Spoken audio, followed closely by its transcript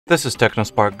This is Tecno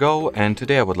Spark Go, and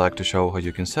today I would like to show how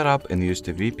you can set up and use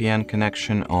the VPN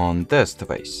connection on this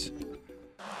device.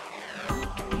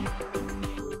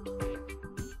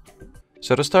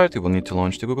 So to start, you will need to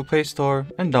launch the Google Play Store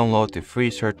and download the free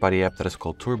third-party app that is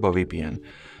called Turbo VPN.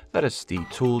 That is the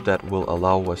tool that will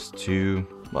allow us to,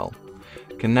 well,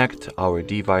 connect our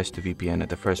device to VPN at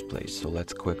the first place. So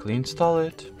let's quickly install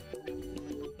it.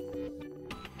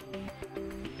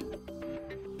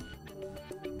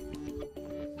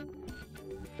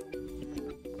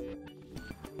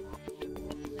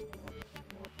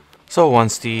 So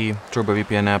once the Turbo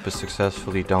VPN app is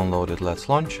successfully downloaded, let's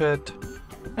launch it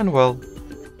and, well,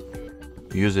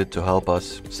 use it to help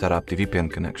us set up the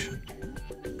VPN connection.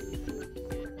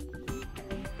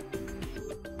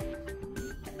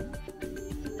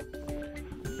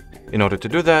 In order to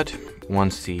do that,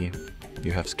 once you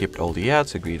have skipped all the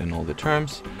ads, agreed on all the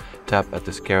terms, tap at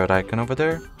this caret icon over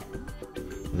there,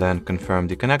 then confirm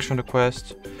the connection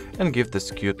request and give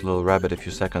this cute little rabbit a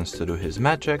few seconds to do his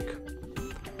magic.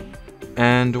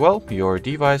 And, well, your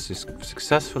device is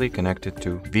successfully connected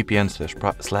to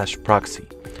VPN/proxy.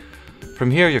 From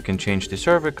here you can change the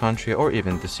server, country, or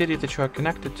even the city that you are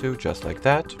connected to, just like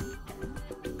that.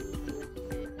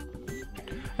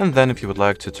 And then if you would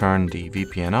like to turn the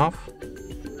VPN off,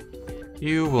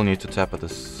 you will need to tap at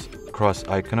this cross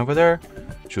icon over there,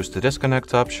 choose the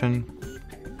disconnect option,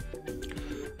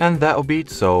 and that will be it.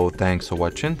 So thanks for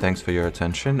watching, thanks for your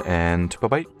attention, and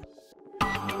bye-bye.